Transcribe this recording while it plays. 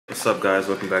What's up guys,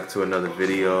 welcome back to another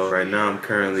video. Right now I'm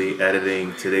currently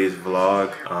editing today's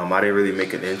vlog. I didn't really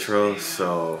make an intro,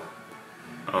 so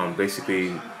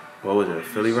basically, what was it, a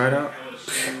Philly Rideout?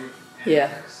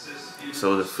 Yeah.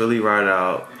 So the Philly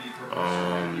Rideout,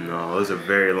 no, it was a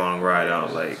very long ride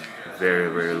out, like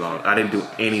very long. I didn't do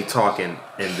any talking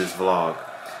in this vlog.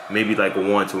 Maybe like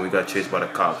once when we got chased by the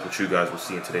cops, which you guys will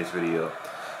see in today's video.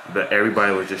 But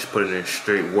everybody was just putting in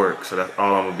straight work, so that's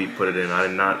all I'm gonna be putting in. I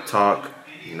did not talk.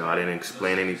 You know, I didn't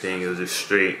explain anything. It was just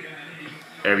straight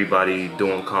everybody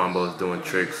doing combos, doing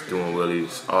tricks, doing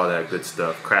wheelies, all that good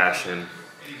stuff, crashing,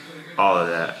 all of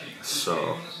that.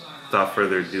 So, without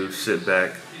further ado, sit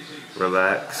back,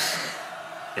 relax,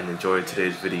 and enjoy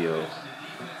today's video.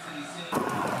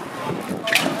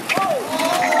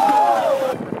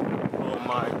 Oh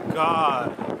my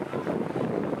God.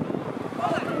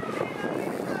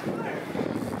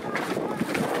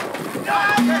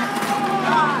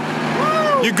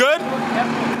 You good?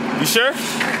 Yep. You sure?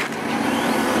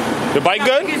 The bike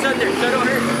good? He's under, so don't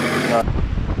hurt.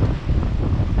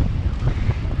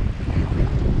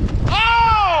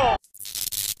 Oh!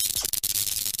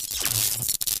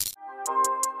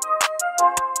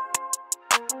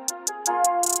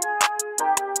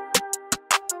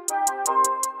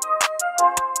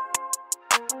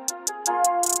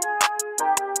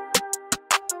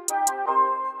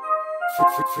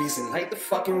 Freezing like the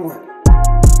fucking one.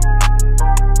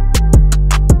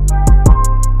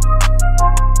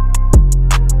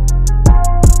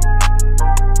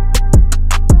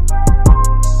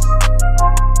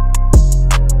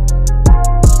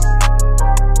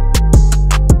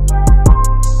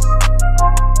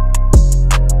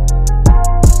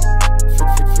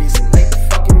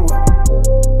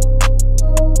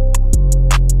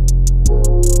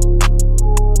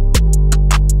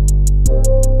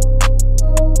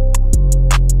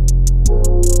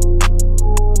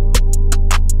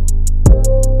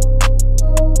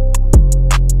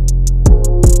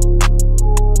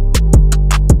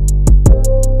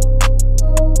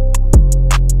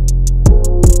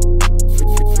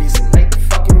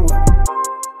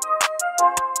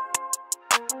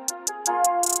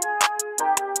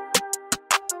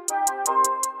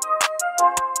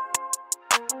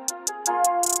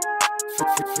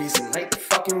 Freezing like the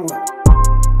fucking one.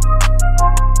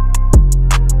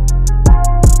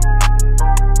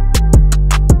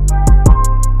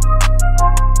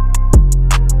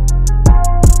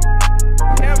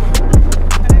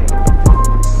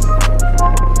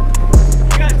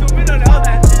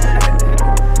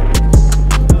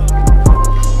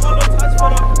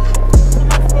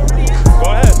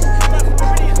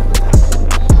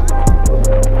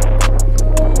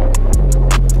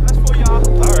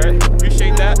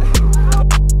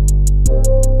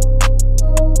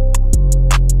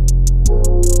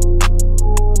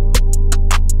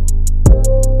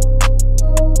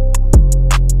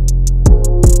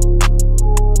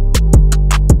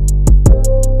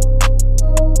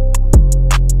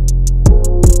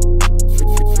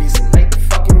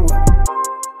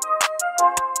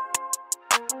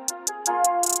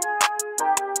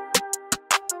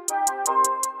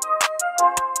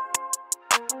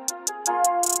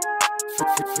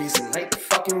 Freezing like the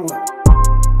fucking one.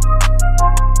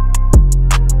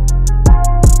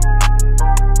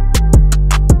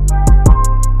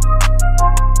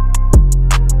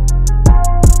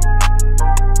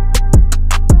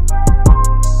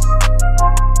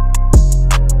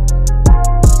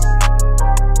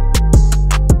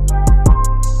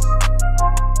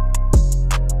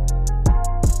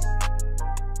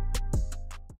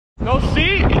 No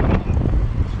seat?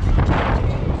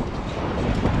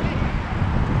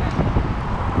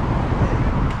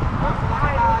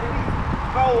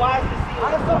 Bro, why is the seat? How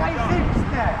the fuck I zips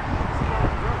that?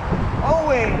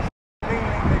 Always.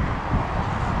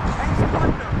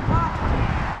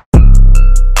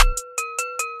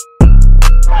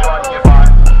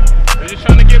 We're just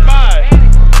trying to get by.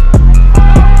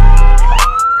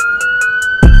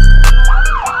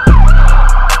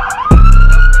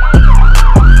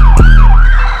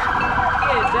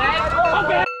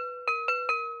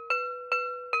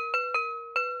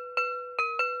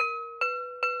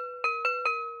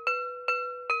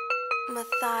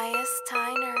 Matthias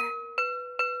Tyner.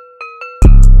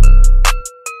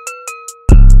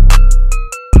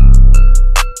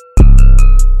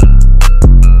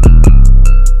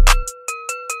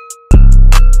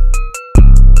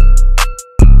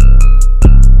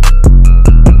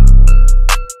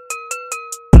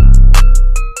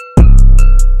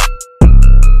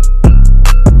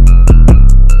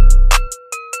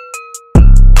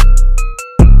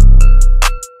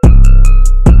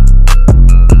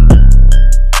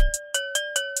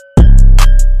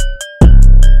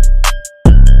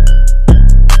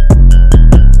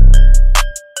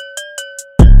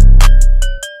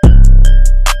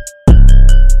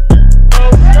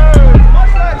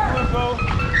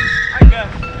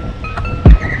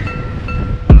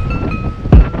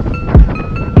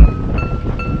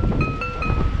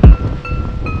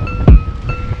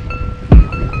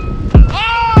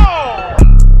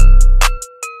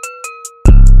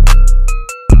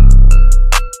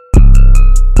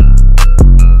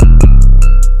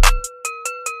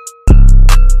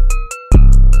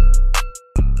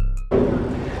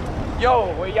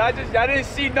 Y'all didn't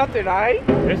see nothing, alright?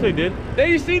 Yes, they did. They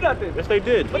didn't see nothing. Yes, they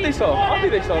did. What they saw? I don't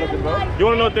think they saw nothing, bro. You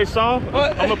want to know what they saw?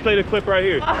 What? I'm gonna play the clip right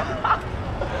here. That's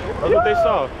what they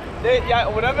saw.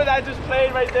 Whatever that just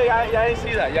played right there, y'all didn't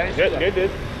see that. Y'all didn't see Yeah, that. they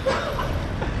did.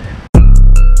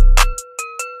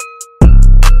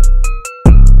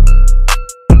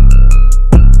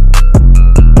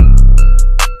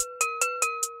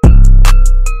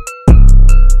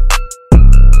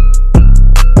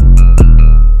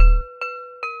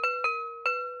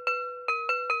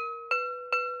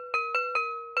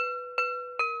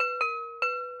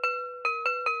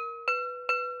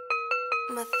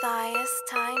 Matthias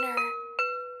Tyner.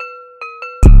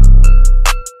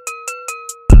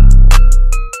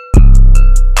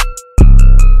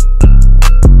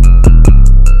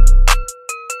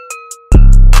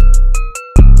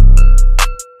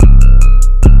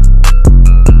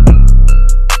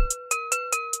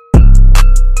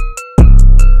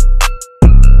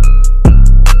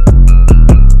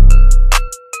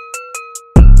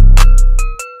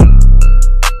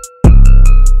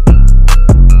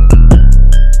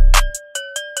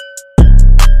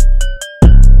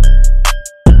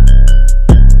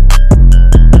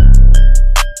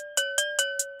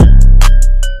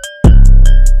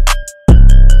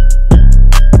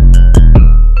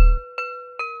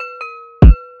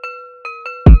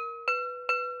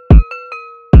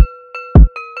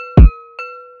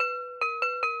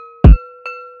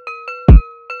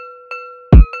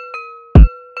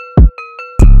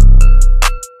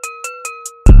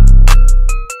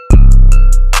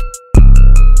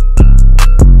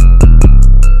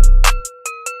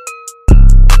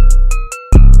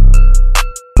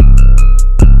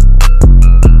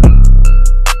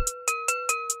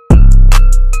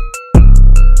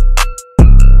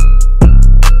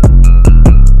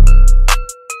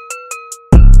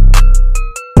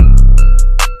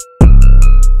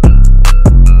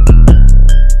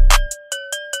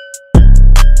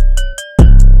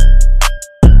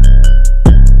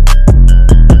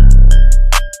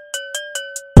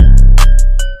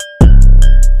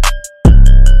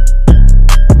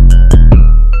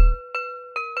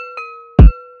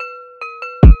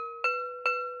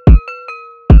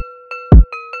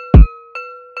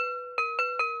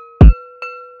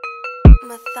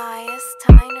 Matthias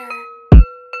Tyner.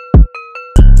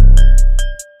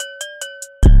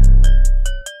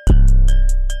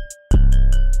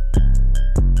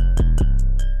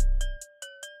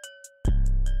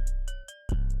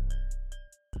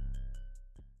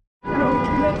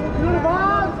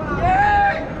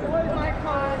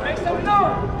 Make some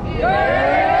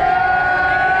noise.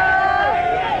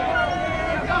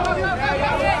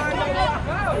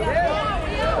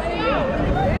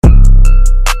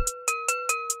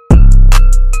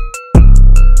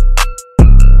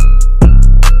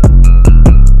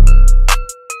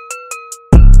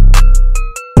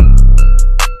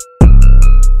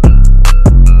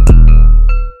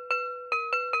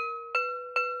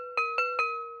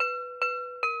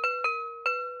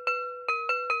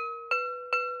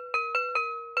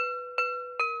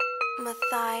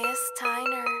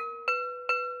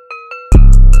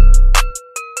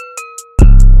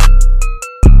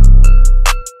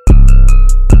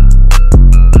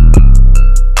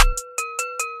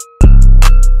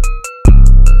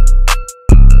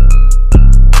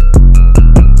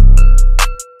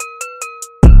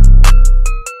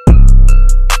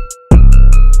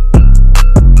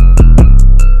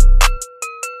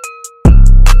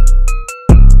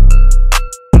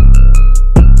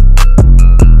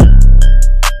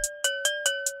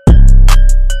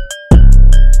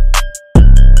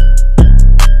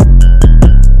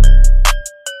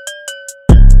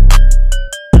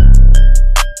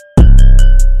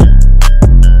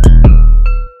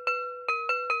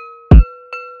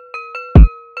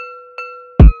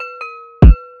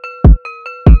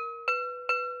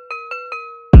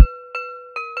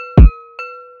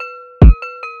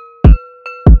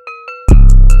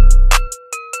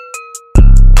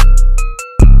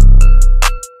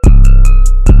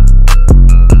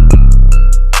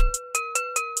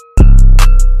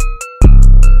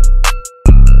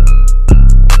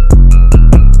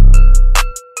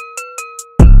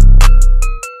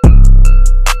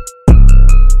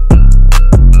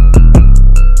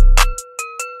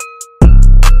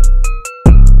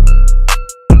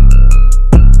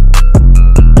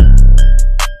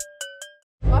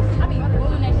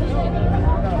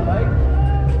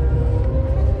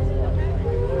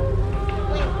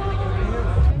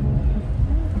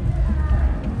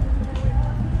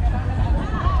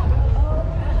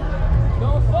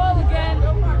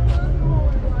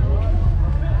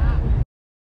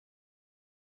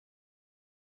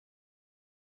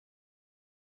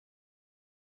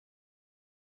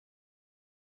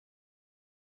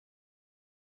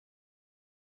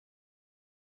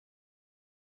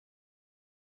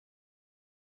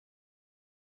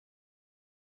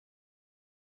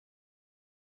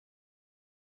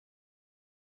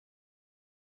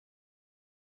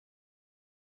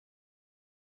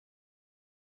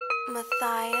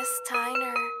 Matthias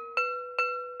Tyner.